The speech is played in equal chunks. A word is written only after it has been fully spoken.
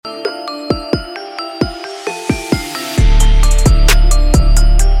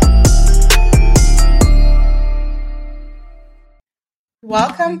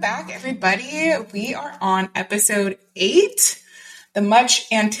Welcome back, everybody. We are on episode 8, the much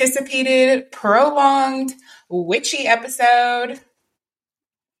anticipated, prolonged, witchy episode.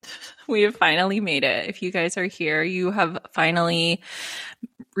 We have finally made it. If you guys are here, you have finally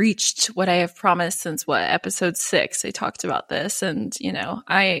reached what I have promised since episode 6. I talked about this and,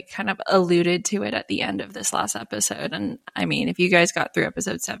 I kind of alluded to it at the end of this last episode. And I mean, if you guys got through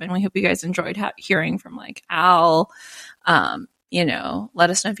episode 7, we hope you guys enjoyed hearing from Al. Let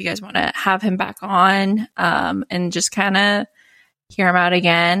us know if you guys want to have him back on and just kind of hear him out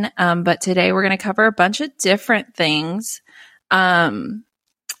again. But today we're going to cover a bunch of different things. We're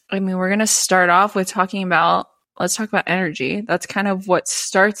going to start off with let's talk about energy. That's kind of what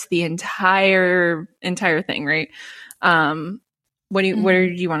starts the entire thing, right? Where do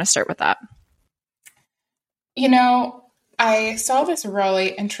you want to start with that? I saw this really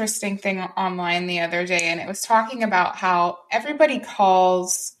interesting thing online the other day, and it was talking about how everybody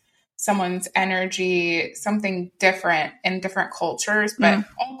calls someone's energy something different in different cultures, but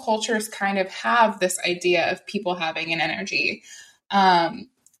all cultures kind of have this idea of people having an energy. And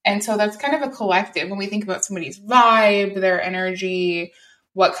so that's kind of a collective when we think about somebody's vibe, their energy,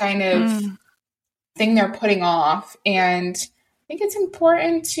 what kind of thing they're putting off. And I think it's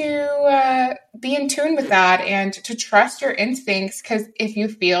important to be in tune with that and to trust your instincts, because if you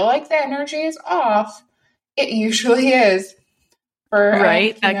feel like the energy is off, it usually is.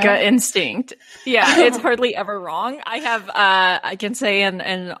 Right? That gut instinct. Yeah, it's hardly ever wrong. I can say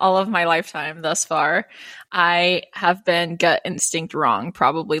in all of my lifetime thus far, I have been gut instinct wrong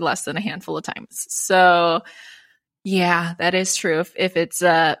probably less than a handful of times. So yeah, that is true. If it's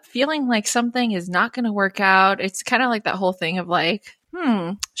feeling like something is not going to work out, it's kind of like that whole thing of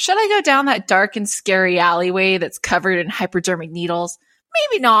should I go down that dark and scary alleyway that's covered in hypodermic needles?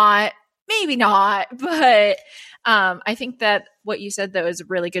 Maybe not. But I think that what you said, though, is a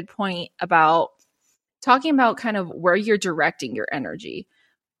really good point about talking about kind of where you're directing your energy,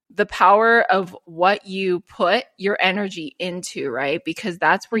 the power of what you put your energy into, right? Because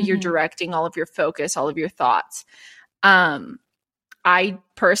that's where you're directing all of your focus, all of your thoughts. I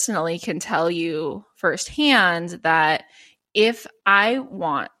personally can tell you firsthand that if I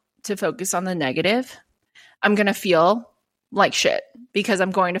want to focus on the negative, I'm going to feel like shit because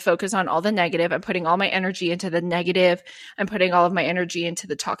I'm going to focus on all the negative. I'm putting all my energy into the negative. I'm putting all of my energy into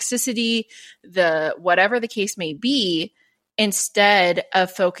the toxicity, the whatever the case may be, instead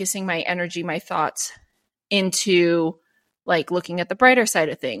of focusing my energy, my thoughts into looking at the brighter side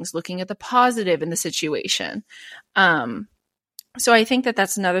of things, looking at the positive in the situation. So I think that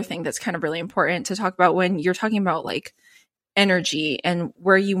that's another thing that's kind of really important to talk about when you're talking about energy and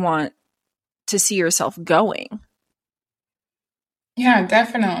where you want to see yourself going. Yeah,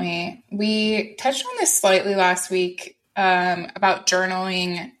 definitely. We touched on this slightly last week about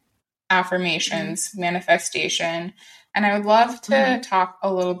journaling, affirmations, manifestation. And I would love to talk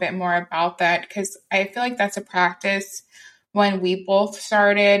a little bit more about that because I feel like that's a practice. When we both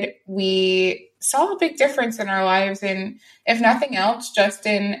started, we saw a big difference in our lives. And if nothing else, just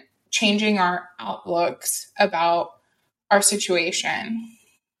in changing our outlooks about our situation.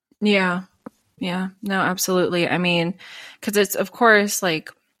 Yeah. Yeah, no, absolutely. I mean, because it's, of course,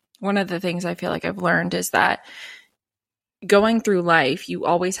 one of the things I feel like I've learned is that going through life, you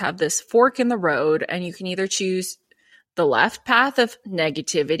always have this fork in the road, and you can either choose the left path of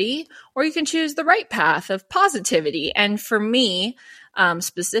negativity or you can choose the right path of positivity. And for me,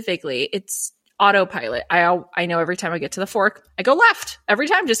 specifically, it's autopilot. I know every time I get to the fork, I go left. Every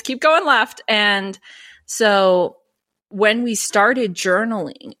time, just keep going left. And so when we started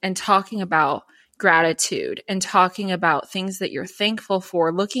journaling and talking about gratitude and talking about things that you're thankful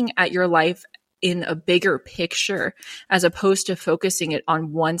for, looking at your life in a bigger picture as opposed to focusing it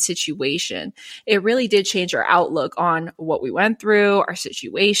on one situation, it really did change our outlook on what we went through, our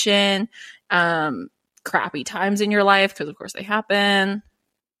situation, crappy times in your life, because of course they happen.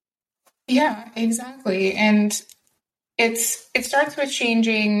 Yeah, exactly. And it starts with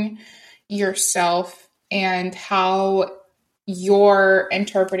changing yourself and how you're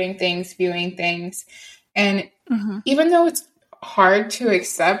interpreting things, viewing things. And even though it's hard to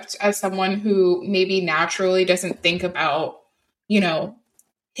accept as someone who maybe naturally doesn't think about,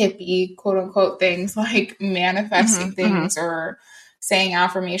 hippie, quote unquote, things like manifesting things or saying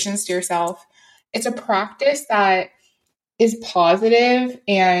affirmations to yourself, it's a practice that is positive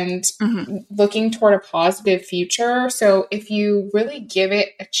and looking toward a positive future. So if you really give it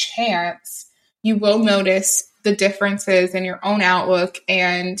a chance, you will notice the differences in your own outlook,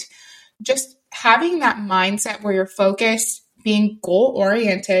 and just having that mindset where you're focused, being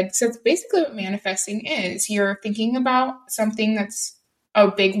goal-oriented. So it's basically what manifesting is. You're thinking about something that's a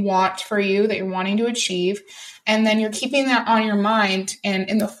big want for you that you're wanting to achieve. And then you're keeping that on your mind and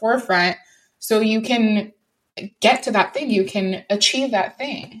in the forefront so you can get to that thing. You can achieve that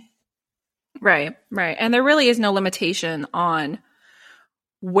thing. Right, right. And there really is no limitation on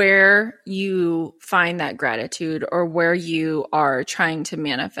where you find that gratitude or where you are trying to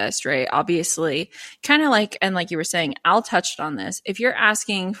manifest, right? Obviously, kind of like, and like you were saying, Al touched on this. If you're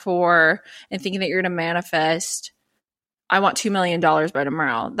asking for and thinking that you're going to manifest, I want $2 million by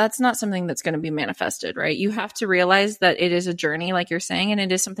tomorrow, that's not something that's going to be manifested, right? You have to realize that it is a journey, like you're saying, and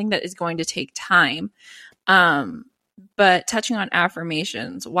it is something that is going to take time. But touching on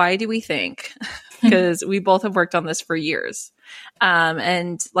affirmations, why do we think? Because we both have worked on this for years.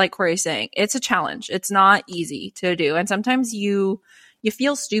 And like Corey's saying, it's a challenge. It's not easy to do. And sometimes you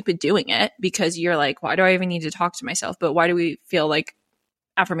feel stupid doing it because you're like, why do I even need to talk to myself? But why do we feel like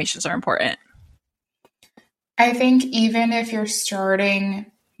affirmations are important? I think even if you're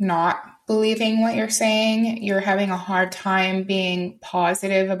starting not believing what you're saying, you're having a hard time being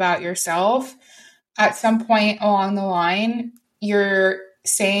positive about yourself, at some point along the line, you're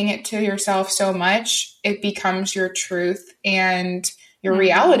saying it to yourself so much, it becomes your truth and your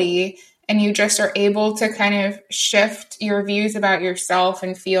reality. And you just are able to kind of shift your views about yourself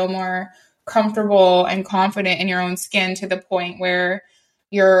and feel more comfortable and confident in your own skin to the point where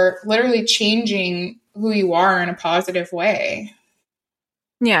you're literally changing who you are in a positive way.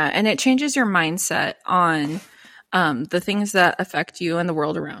 Yeah. And it changes your mindset on the things that affect you and the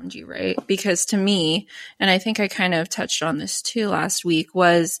world around you, right? Because to me, and I think I kind of touched on this too last week,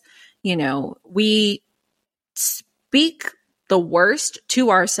 was, we speak the worst to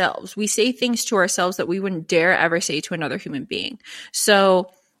ourselves. We say things to ourselves that we wouldn't dare ever say to another human being. So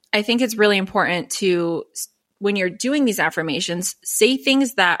I think it's really important to, when you're doing these affirmations, say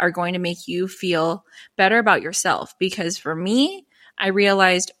things that are going to make you feel better about yourself. Because for me, I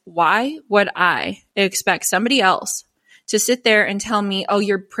realized, why would I expect somebody else to sit there and tell me, oh,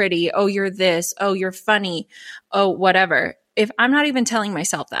 you're pretty, oh, you're this, oh, you're funny, oh, whatever, if I'm not even telling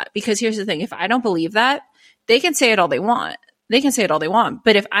myself that? Because here's the thing, if I don't believe that, they can say it all they want. They can say it all they want.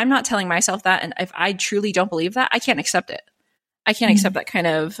 But if I'm not telling myself that, and if I truly don't believe that, I can't accept it. I can't accept that kind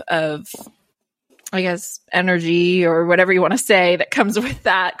of, I guess, energy or whatever you want to say that comes with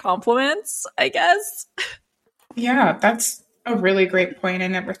that, compliments, I guess. Yeah, that's a really great point. I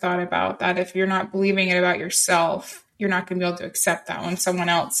never thought about that. If you're not believing it about yourself, you're not going to be able to accept that when someone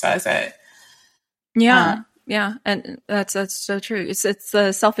else says it. Yeah. Yeah. And that's so true. It's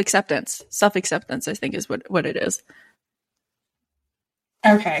the self-acceptance. Self-acceptance, I think, is what it is.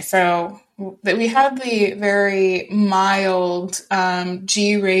 Okay. So we had the very mild,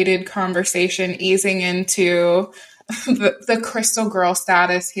 G-rated conversation easing into the crystal girl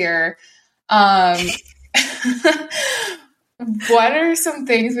status here. What are some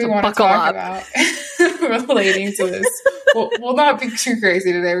things we want to talk about relating to this? We'll not be too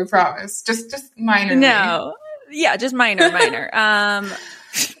crazy today, we promise. Just minor. No. Yeah, just minor.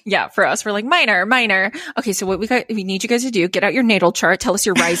 Yeah, for us, we're like minor. Okay, so what we need you guys to do, get out your natal chart, tell us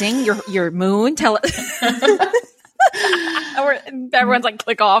your rising, your moon, tell it. Everyone's like,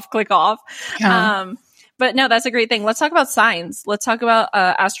 click off. Yeah. But no, that's a great thing. Let's talk about signs. Let's talk about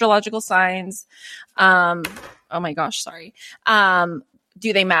astrological signs. Oh my gosh, sorry.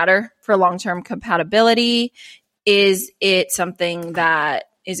 Do they matter for long-term compatibility? Is it something that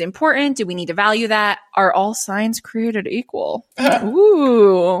is important? Do we need to value that? Are all signs created equal?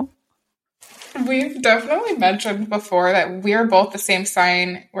 Ooh. We've definitely mentioned before that we're both the same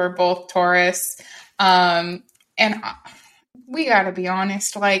sign. We're both Taurus. And we got to be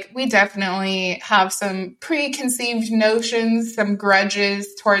honest, like, we definitely have some preconceived notions, some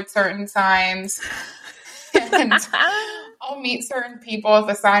grudges towards certain signs. And I'll meet certain people with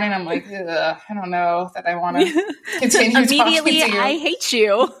a sign and I'm like, I don't know that I want to continue immediately talking to you. I hate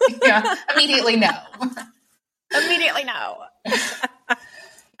you. Yeah, immediately no. Immediately no.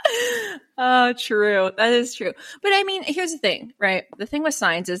 Oh, true. That is true. But I mean, here's the thing, right? The thing with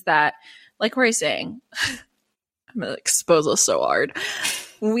signs is that, like Corey's saying, I'm going to expose us so hard.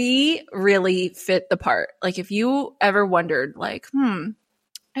 We really fit the part. Like, if you ever wondered, like, am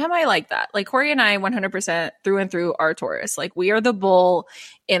I like that? Like, Corey and I 100% through and through are Taurus. Like, we are the bull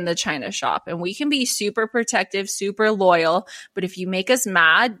in the china shop, and we can be super protective, super loyal. But if you make us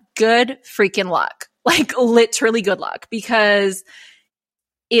mad, good freaking luck. Like, literally good luck, because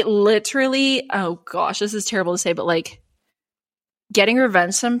it literally, oh gosh, this is terrible to say, but like, getting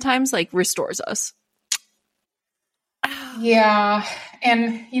revenge sometimes like restores us. Yeah.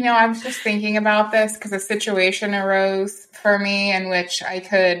 And, I was just thinking about this because a situation arose for me in which I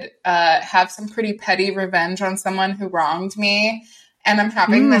could have some pretty petty revenge on someone who wronged me. And I'm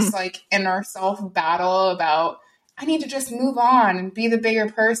having this like inner self battle about, I need to just move on and be the bigger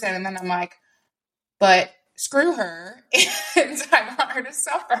person. And then I'm like, but screw her. And I want her to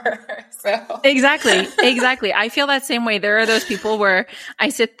suffer. So Exactly. I feel that same way. There are those people where I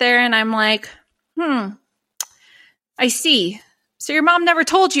sit there and I'm like, I see. So your mom never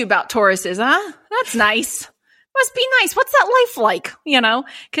told you about Tauruses, huh? That's nice. Must be nice. What's that life like? You know,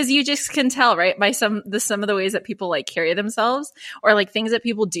 because you just can tell, right, by some of the ways that people like carry themselves or like things that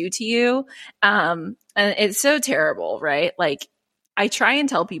people do to you. And it's so terrible, right? Like I try and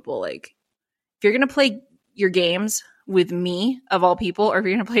tell people, like, if you're gonna play your games with me of all people, or if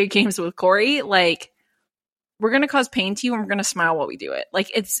you're gonna play your games with Corey, like, we're gonna cause pain to you and we're gonna smile while we do it. Like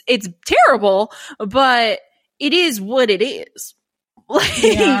it's terrible, but it is what it is. Like,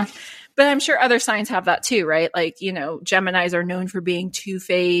 yeah. But I'm sure other signs have that too, right? Like, you know, Geminis are known for being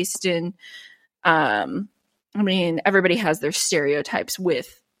two-faced, and I mean, everybody has their stereotypes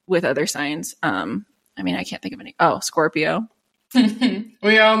with other signs. I mean, I can't think of any. Oh, Scorpio.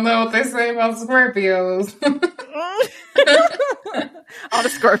 We all know what they say about Scorpios. All the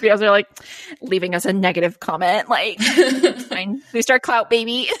Scorpios are like leaving us a negative comment, like, fine, boost our clout,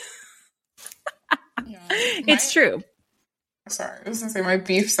 baby. Yeah. It's true. Sorry, I was going to say my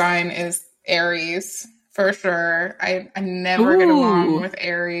beef sign is Aries for sure. I never get along with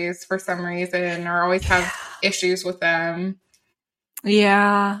Aries for some reason, or always have issues with them.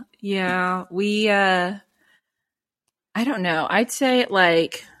 Yeah. We, I don't know. I'd say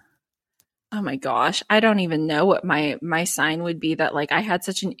like, oh my gosh, I don't even know what my sign would be that like I had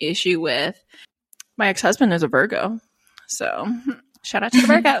such an issue with. My ex-husband is a Virgo, so shout out to the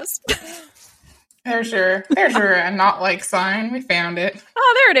Virgos. There's your a not like sign. We found it.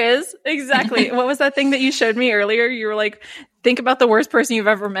 Oh, there it is. Exactly. What was that thing that you showed me earlier? You were like, think about the worst person you've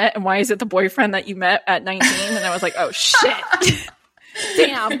ever met, and why is it the boyfriend that you met at 19? And I was like, oh shit.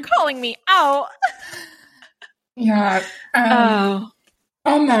 Damn, calling me out. Yeah.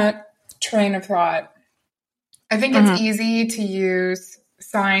 On that train of thought, I think it's easy to use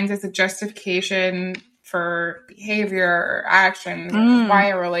signs as a justification for behavior or actions, why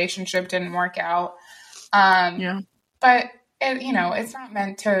a relationship didn't work out. But it's not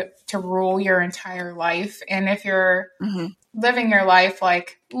meant to rule your entire life. And if you're living your life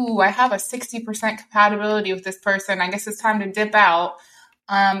like, ooh, I have a 60% compatibility with this person, I guess it's time to dip out.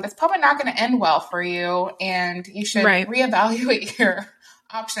 That's probably not going to end well for you. And you should reevaluate your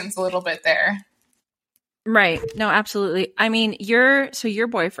options a little bit there. Right. No, absolutely. I mean, your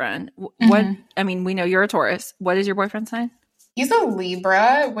boyfriend, what, I mean, we know you're a Taurus. What is your boyfriend's sign? He's a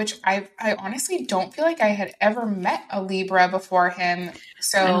Libra, which I honestly don't feel like I had ever met a Libra before him.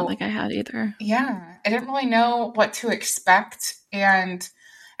 So I don't think I had either. Yeah. I didn't really know what to expect. And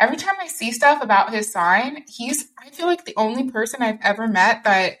every time I see stuff about his sign, I feel like the only person I've ever met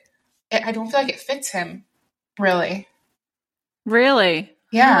that I don't feel like it fits him, really. Really?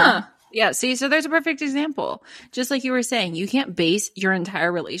 Yeah. Huh. Yeah, see, so there's a perfect example. Just like you were saying, you can't base your entire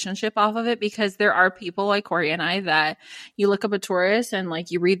relationship off of it, because there are people like Corey and I that you look up a Taurus and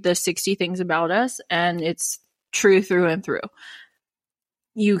like you read the 60 things about us and it's true through and through.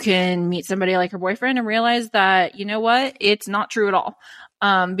 You can meet somebody like her boyfriend and realize that, you know what, it's not true at all.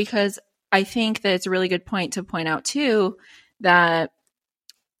 Because I think that it's a really good point to point out too, that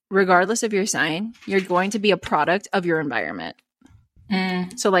regardless of your sign, you're going to be a product of your environment.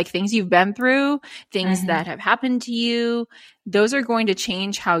 So like things you've been through, things that have happened to you, those are going to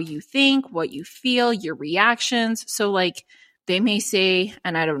change how you think, what you feel, your reactions. So like they may say,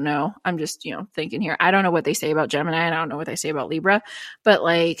 and I don't know, I'm just, thinking here, I don't know what they say about Gemini, and I don't know what they say about Libra, but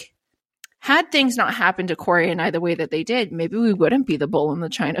like had things not happened to Corey and I the way that they did, maybe we wouldn't be the bull in the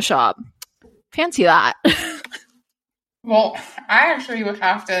china shop. Fancy that. Well, I actually would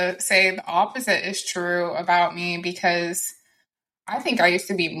have to say the opposite is true about me, because I think I used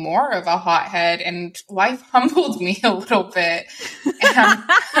to be more of a hothead, and life humbled me a little bit. And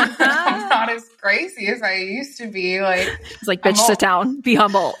I'm not as crazy as I used to be. Like, it's like, bitch, sit down, be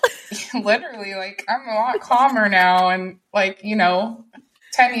humble. Literally, like, I'm a lot calmer now. And like,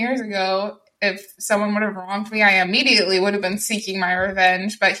 10 years ago, if someone would have wronged me, I immediately would have been seeking my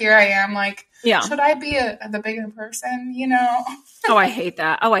revenge. But here I am, like, should I be the bigger person, Oh, I hate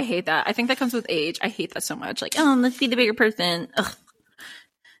that. I think that comes with age. I hate that so much. Like, let's be the bigger person. Ugh.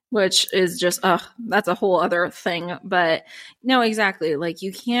 Which is just, that's a whole other thing. But no, exactly. Like,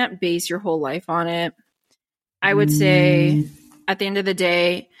 you can't base your whole life on it. I would say at the end of the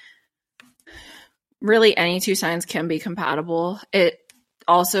day, really any two signs can be compatible. It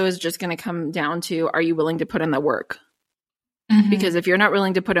also is just going to come down to, are you willing to put in the work? Because if you're not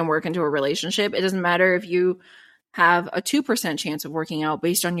willing to put in work into a relationship, it doesn't matter if you have a 2% chance of working out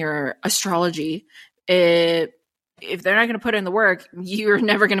based on your astrology. If they're not going to put in the work, you're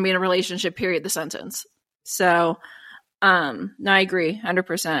never going to be in a relationship, period, the sentence. So, no, I agree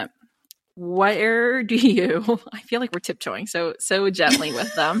 100%. Where do you, I feel like we're tiptoeing so gently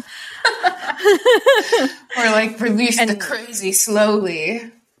with them. Or like release the crazy slowly.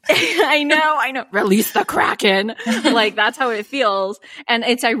 I know. Release the Kraken. Like, that's how it feels. And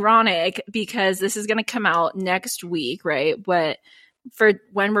it's ironic because this is going to come out next week, right? But for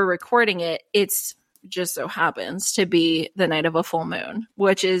when we're recording it, it's just so happens to be the night of a full moon,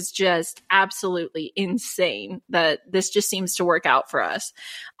 which is just absolutely insane that this just seems to work out for us.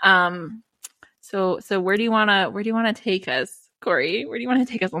 So where do you want to take us, Corey? Where do you want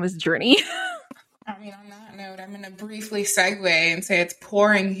to take us on this journey? I mean, on that note, I'm going to briefly segue and say it's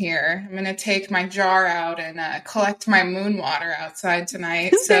pouring here. I'm going to take my jar out and collect my moon water outside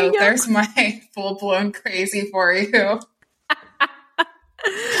tonight. So there's my full-blown crazy for you.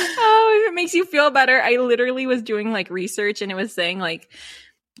 Oh, if it makes you feel better. I literally was doing like research and it was saying like,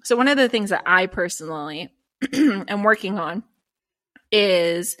 so one of the things that I personally am working on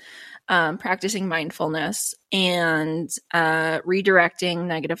is practicing mindfulness and redirecting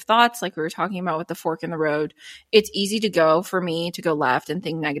negative thoughts, like we were talking about with the fork in the road. It's easy to go for me to go left and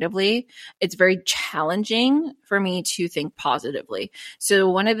think negatively. It's very challenging for me to think positively.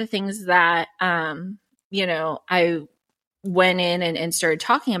 So one of the things that, I went in and started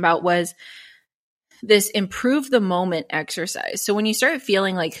talking about was this improve the moment exercise. So when you start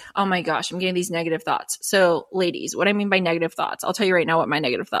feeling like, oh my gosh, I'm getting these negative thoughts. So ladies, what I mean by negative thoughts, I'll tell you right now what my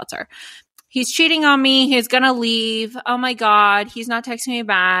negative thoughts are. He's cheating on me. He's going to leave. Oh my God. He's not texting me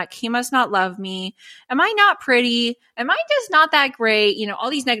back. He must not love me. Am I not pretty? Am I just not that great? All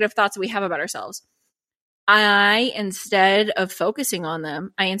these negative thoughts that we have about ourselves. I, instead of focusing on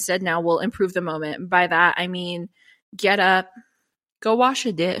them, I instead now will improve the moment. By that, I mean, get up, go wash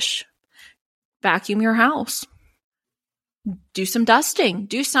a dish, vacuum your house, do some dusting,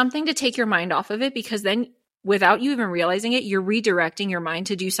 do something to take your mind off of it, because then without you even realizing it, you're redirecting your mind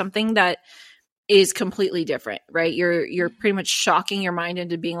to do something that is completely different, right? You're pretty much shocking your mind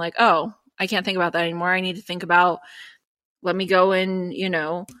into being like, oh, I can't think about that anymore. I need to think about, let me go and,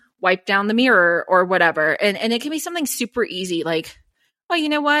 wipe down the mirror or whatever. And it can be something super easy, like, well, you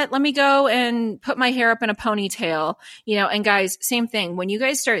know what? Let me go and put my hair up in a ponytail, and guys, same thing. When you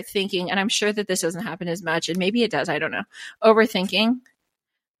guys start thinking, and I'm sure that this doesn't happen as much, and maybe it does, I don't know, overthinking.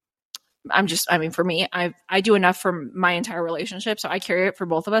 For me, I do enough for my entire relationship, so I carry it for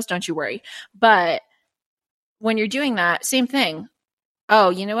both of us. Don't you worry. But when you're doing that, same thing. Oh,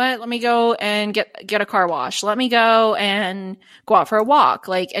 you know what? Let me go and get a car wash. Let me go and go out for a walk.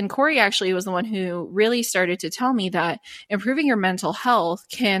 And Corey actually was the one who really started to tell me that improving your mental health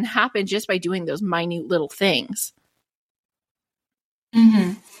can happen just by doing those minute little things.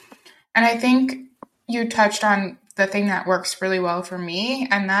 Mm-hmm. And I think you touched on the thing that works really well for me,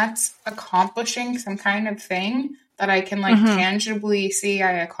 and that's accomplishing some kind of thing that I can tangibly see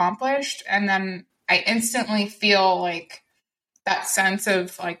I accomplished. And then I instantly feel like that sense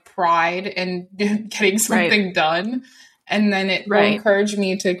of pride in getting something done. And then it will encourage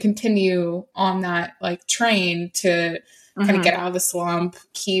me to continue on that train to kind of get out of the slump,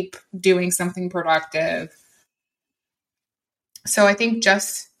 keep doing something productive. So I think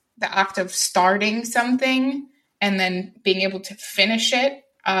just the act of starting something and then being able to finish it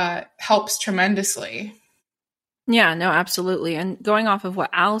helps tremendously. Yeah, no, absolutely. And going off of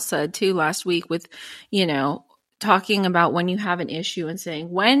what Al said too last week with, talking about when you have an issue and saying,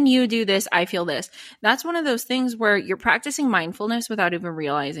 when you do this, I feel this. That's one of those things where you're practicing mindfulness without even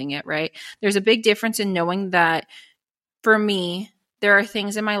realizing it, right? There's a big difference in knowing that for me, there are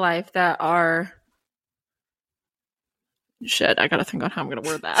things in my life that are shit. I got to think on how I'm going to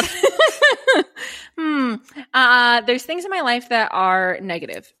word that. There's things in my life that are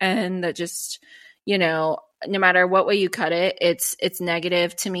negative and that just, no matter what way you cut it, it's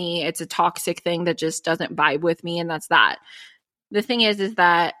negative to me. It's a toxic thing that just doesn't vibe with me. And that's that. The thing is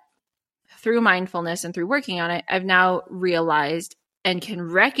that through mindfulness and through working on it, I've now realized and can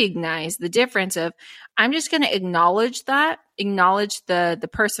recognize the difference of, I'm just going to acknowledge the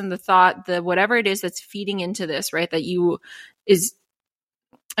person, the thought, the whatever it is that's feeding into this, right? That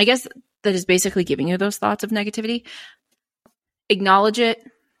that is basically giving you those thoughts of negativity. Acknowledge it.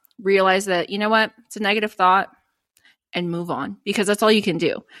 Realize that, you know what, it's a negative thought, and move on, because that's all you can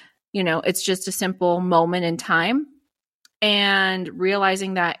do. It's just a simple moment in time, and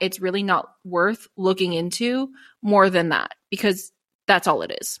realizing that it's really not worth looking into more than that, because that's all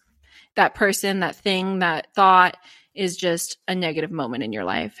it is. That person, that thing, that thought, is just a negative moment in your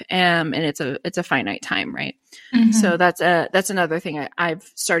life. And it's a finite time, right? Mm-hmm. So that's another thing I've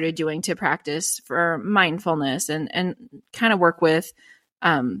started doing to practice for mindfulness and kind of work with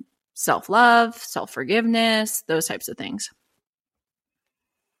self-love, self-forgiveness, those types of things.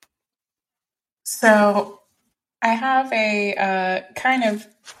 So I have a kind of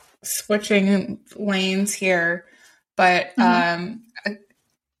switching lanes here, but a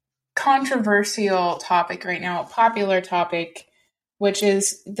controversial topic right now, a popular topic, which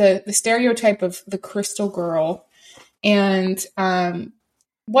is the stereotype of the crystal girl, and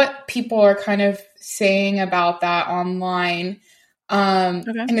what people are kind of saying about that online.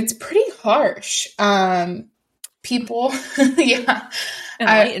 And it's pretty harsh. People, yeah.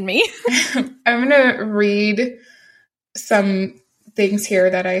 Enlighten me. I'm going to read some things here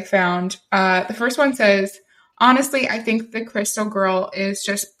that I found. The first one says, honestly, I think the crystal girl is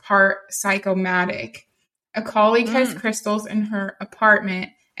just part psychomatic. A colleague has crystals in her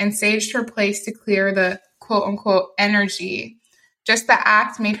apartment and saged her place to clear the quote unquote energy. Just the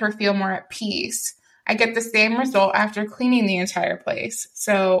act made her feel more at peace. I get the same result after cleaning the entire place.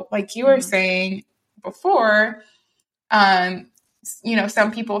 So, like you were saying before,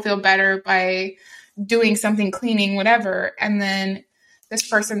 some people feel better by doing something, cleaning, whatever. And then this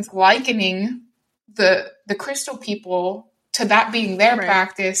person's likening the crystal people to that being their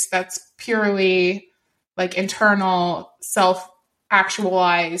practice that's purely like internal,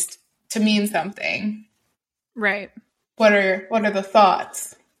 self-actualized to mean something. Right. What are the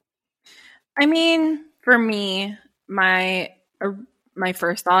thoughts? I mean, for me, my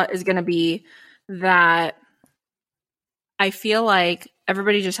first thought is going to be that I feel like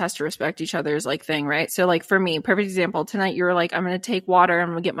everybody just has to respect each other's like thing, right? So like for me, perfect example, tonight you were like, I'm going to take water, I'm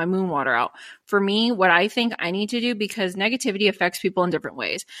going to get my moon water out. For me, what I think I need to do, because negativity affects people in different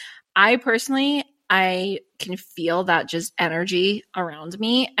ways. I personally, I can feel that just energy around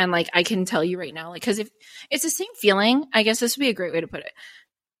me. And like, I can tell you right now, like, cause if it's the same feeling, I guess this would be a great way to put it.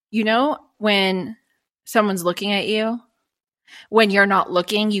 You know, when someone's looking at you, when you're not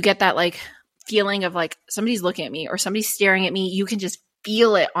looking, you get that like feeling of like somebody's looking at me or somebody's staring at me. You can just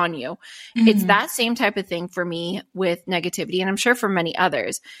feel it on you. Mm-hmm. It's that same type of thing for me with negativity. And I'm sure for many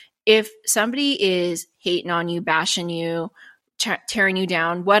others, if somebody is hating on you, bashing you, tearing you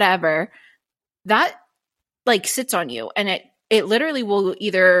down, whatever, that like sits on you, and it literally will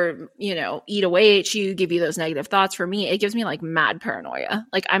either, eat away at you, give you those negative thoughts. For me, it gives me like mad paranoia.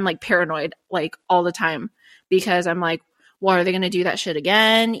 Like I'm like paranoid like all the time, because I'm like, well, are they going to do that shit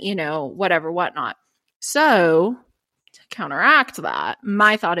again? Whatever, whatnot. So to counteract that,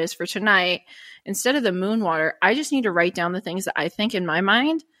 my thought is for tonight, instead of the moon water, I just need to write down the things that I think in my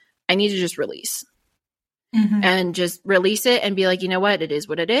mind I need to just release. And just release it and be like, you know what? It is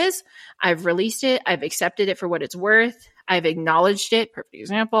what it is. I've released it. I've accepted it for what it's worth. I've acknowledged it. Perfect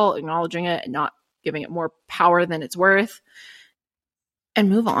example, acknowledging it and not giving it more power than it's worth, and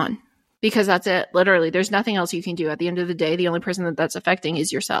move on, because that's it. Literally, there's nothing else you can do. At the end of the day, the only person that's affecting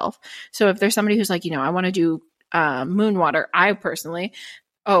is yourself. So if there's somebody who's like, I want to do moon water, I personally,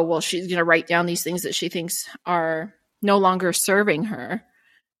 she's going to write down these things that she thinks are no longer serving her.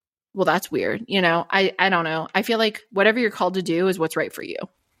 Well, that's weird. I don't know. I feel like whatever you're called to do is what's right for you.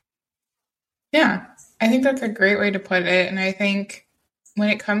 Yeah, I think that's a great way to put it. And I think when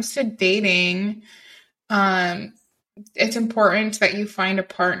it comes to dating, it's important that you find a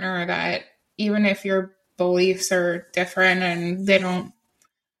partner that, even if your beliefs are different and they don't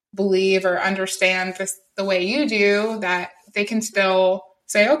believe or understand this the way you do, that they can still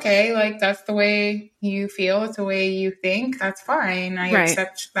say, okay, like that's the way you feel, it's the way you think, that's fine. I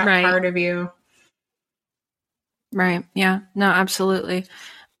accept that part of you. Right. Yeah. No, absolutely.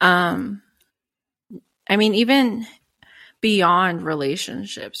 I mean, even beyond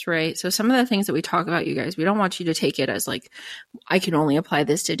relationships, right? So some of the things that we talk about, you guys, we don't want you to take it as like, I can only apply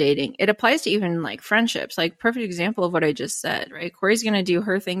this to dating. It applies to even like friendships. Like perfect example of what I just said, right? Corey's going to do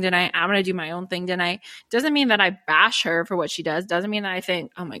her thing tonight. I'm going to do my own thing tonight. Doesn't mean that I bash her for what she does. Doesn't mean that I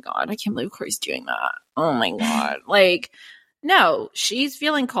think, oh my God, I can't believe Corey's doing that. Oh my God. Like, no, she's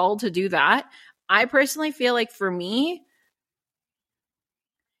feeling called to do that. I personally feel like for me,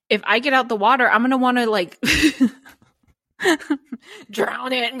 if I get out the water, I'm going to want to like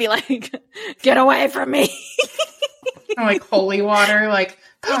drown it and be like, get away from me. Like holy water, like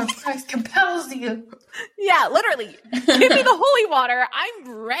God, Christ compels you. Yeah, literally. Give me the holy water.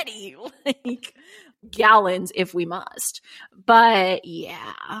 I'm ready. Like gallons if we must. But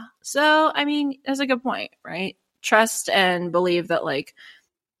yeah. So, I mean, that's a good point, right? Trust and believe that like,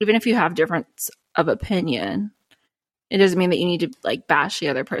 even if you have difference of opinion, it doesn't mean that you need to like bash the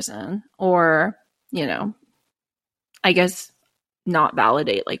other person or, I guess, not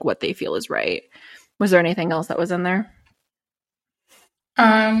validate like what they feel is right. Was there anything else that was in there?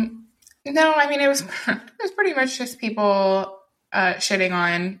 No, I mean, it was pretty much just people shitting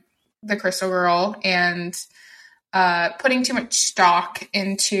on the Crystal Girl and putting too much stock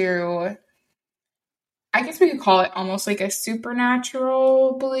into, I guess we could call it almost like a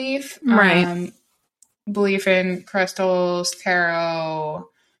supernatural belief. Right. Belief in crystals, tarot,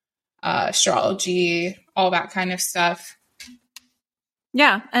 astrology, all that kind of stuff.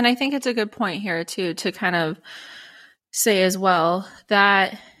 Yeah, and I think it's a good point here too to kind of say as well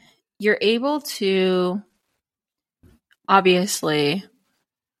that you're able to, obviously,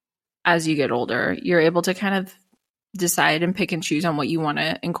 as you get older, you're able to kind of decide and pick and choose on what you want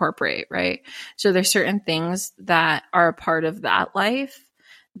to incorporate, right? So there's certain things that are a part of that life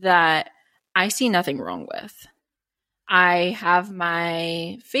that I see nothing wrong with. I have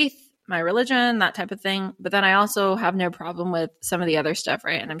my faith, my religion, that type of thing. But then I also have no problem with some of the other stuff,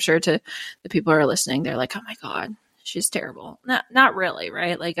 right? And I'm sure to the people who are listening, they're like, oh my God, she's terrible. Not really,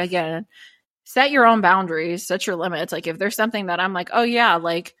 right? Like, again, set your own boundaries, set your limits. Like, if there's something that I'm like, oh yeah,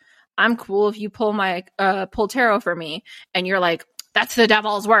 like, I'm cool if you pull tarot for me, and you're like, that's the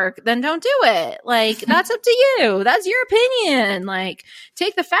devil's work, then don't do it. Like, that's up to you. That's your opinion. Like,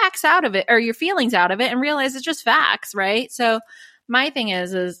 take the facts out of it, or your feelings out of it, and realize it's just facts, right? So my thing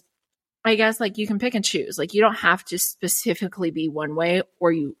is I guess, like, you can pick and choose. Like, you don't have to specifically be one way,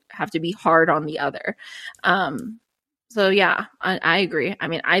 or you have to be hard on the other. So yeah, I agree. I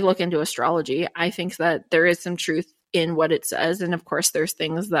mean, I look into astrology. I think that there is some truth in what it says. And of course, there's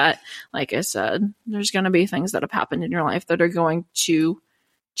things that, like I said, there's going to be things that have happened in your life that are going to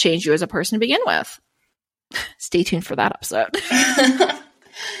change you as a person to begin with. Stay tuned for that episode.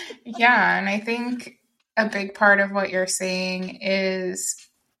 Yeah, and I think a big part of what you're saying is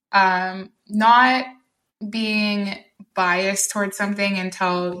not being biased towards something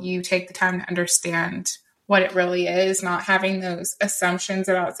until you take the time to understand what it really is, not having those assumptions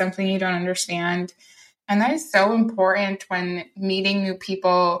about something you don't understand. And that is so important when meeting new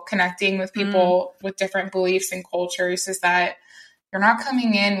people, connecting with people with different beliefs and cultures, is that you're not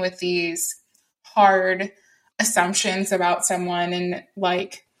coming in with these hard assumptions about someone and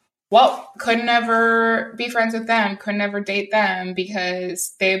like, well, could never be friends with them, could never date them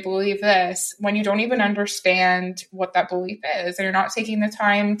because they believe this, when you don't even understand what that belief is and you're not taking the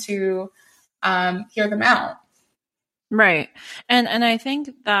time to hear them out. Right. And I think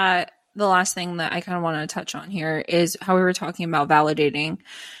that the last thing that I kind of want to touch on here is how we were talking about validating,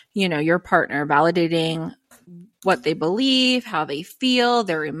 your partner, validating what they believe, how they feel,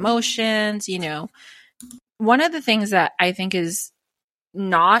 their emotions. One of the things that I think is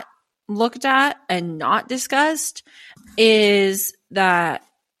not looked at and not discussed is that,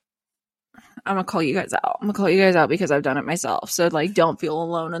 I'm going to call you guys out. I'm going to call you guys out because I've done it myself. So, like, don't feel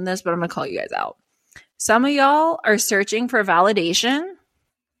alone in this, but I'm going to call you guys out. Some of y'all are searching for validation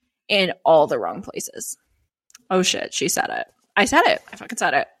in all the wrong places. Oh shit, she said it. I said it. I fucking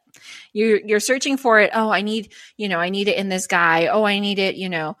said it. You're searching for it. Oh, I need it in this guy. Oh, I need it,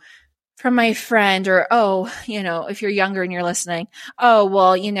 from my friend, or, if you're younger and you're listening, oh,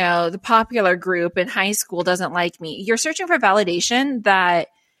 well, the popular group in high school doesn't like me. You're searching for validation that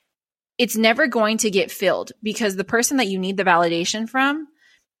it's never going to get filled, because the person that you need the validation from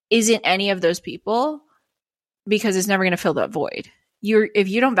isn't any of those people, because it's never going to fill that void. If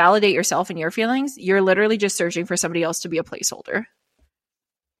you don't validate yourself and your feelings, you're literally just searching for somebody else to be a placeholder.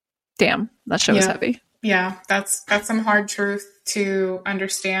 Damn, that shit was heavy. Yeah, that's some hard truth to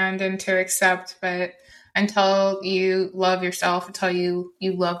understand and to accept. But until you love yourself, until you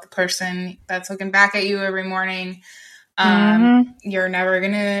love the person that's looking back at you every morning, you're never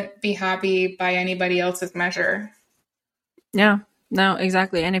going to be happy by anybody else's measure. Yeah, no,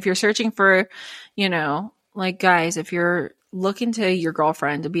 exactly. And if you're searching for, like, guys, if you're looking to your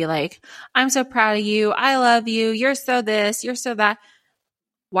girlfriend to be like, I'm so proud of you, I love you, you're so this, you're so that,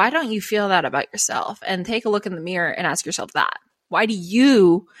 why don't you feel that about yourself? And take a look in the mirror and ask yourself that. Why do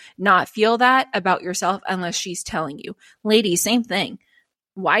you not feel that about yourself unless she's telling you? Ladies, same thing.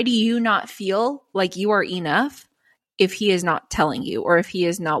 Why do you not feel like you are enough if he is not telling you, or if he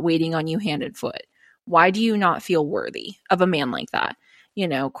is not waiting on you hand and foot? Why do you not feel worthy of a man like that?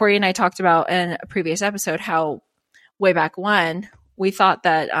 Corey and I talked about in a previous episode how way back when we thought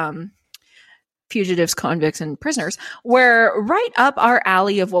that fugitives, convicts, and prisoners were right up our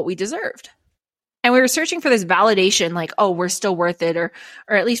alley of what we deserved. And we were searching for this validation, like, oh, we're still worth it, or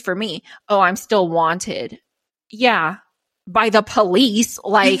at least for me, oh, I'm still wanted. Yeah, by the police.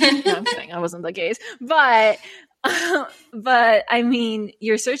 Like, no, I'm kidding, that wasn't the case. But But I mean,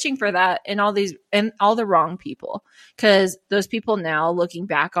 you're searching for that in all the wrong people, because those people now, looking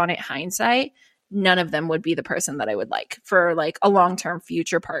back on it, hindsight, none of them would be the person that I would like for like a long-term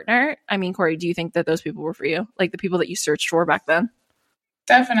future partner. I mean, Corey, do you think that those people were for you? Like the people that you searched for back then?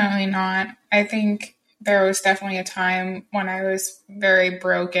 Definitely not. I think there was definitely a time when I was very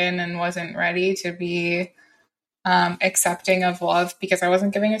broken and wasn't ready to be accepting of love because I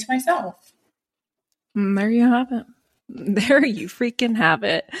wasn't giving it to myself. There you have it. There you freaking have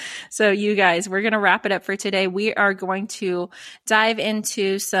it. So you guys, we're going to wrap it up for today. We are going to dive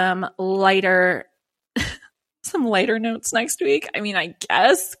into some lighter notes next week. I mean, I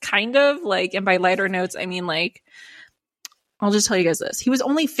guess kind of like, and by lighter notes, I mean like, I'll just tell you guys this. He was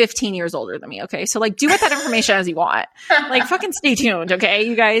only 15 years older than me. Okay. So like do with that information as you want. Like fucking stay tuned. Okay.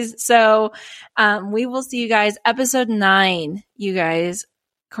 You guys. So, we will see you guys episode 9, you guys.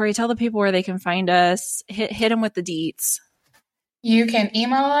 Corey, tell the people where they can find us. Hit them with the deets. You can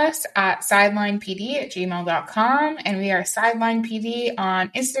email us at sidelinepd@gmail.com, and we are sidelinepd on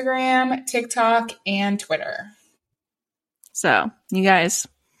Instagram, TikTok, and Twitter. So, you guys,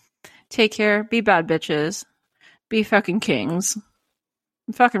 take care. Be bad bitches. Be fucking kings.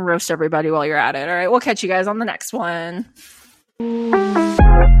 And fucking roast everybody while you're at it. All right, we'll catch you guys on the next one.